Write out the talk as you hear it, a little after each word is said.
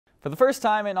For the first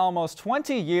time in almost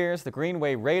 20 years, the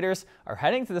Greenway Raiders are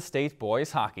heading to the state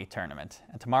boys hockey tournament.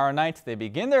 And tomorrow night, they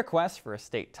begin their quest for a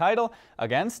state title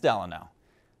against Delano.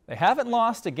 They haven't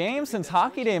lost a game since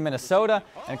Hockey Day in Minnesota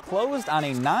and closed on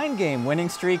a 9-game winning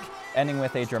streak, ending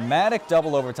with a dramatic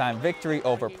double overtime victory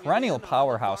over perennial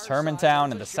powerhouse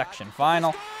Hermantown in the section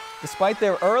final. Despite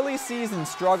their early season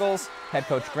struggles, head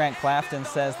coach Grant Clafton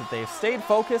says that they've stayed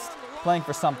focused, playing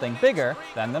for something bigger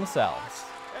than themselves.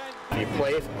 If you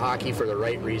play hockey for the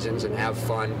right reasons and have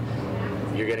fun,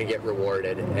 you're going to get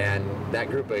rewarded. And that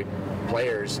group of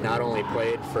players not only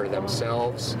played for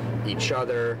themselves, each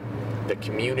other, the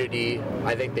community.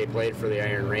 I think they played for the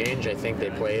Iron Range. I think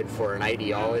they played for an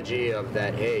ideology of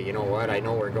that, hey, you know what, I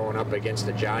know we're going up against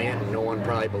a giant and no one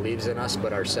probably believes in us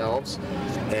but ourselves.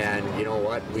 And you know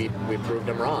what, we proved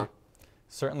them wrong.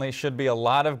 Certainly should be a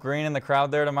lot of green in the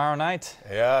crowd there tomorrow night.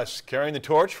 Yes, carrying the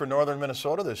torch for Northern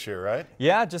Minnesota this year, right?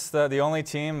 Yeah, just the only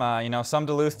team, you know, some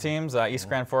Duluth teams, East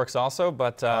Grand Forks also,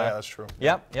 but yeah, that's true.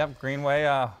 Yep,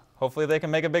 Greenway, hopefully they can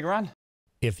make a big run.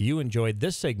 If you enjoyed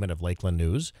this segment of Lakeland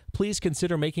News, please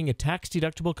consider making a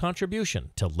tax-deductible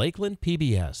contribution to Lakeland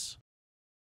PBS.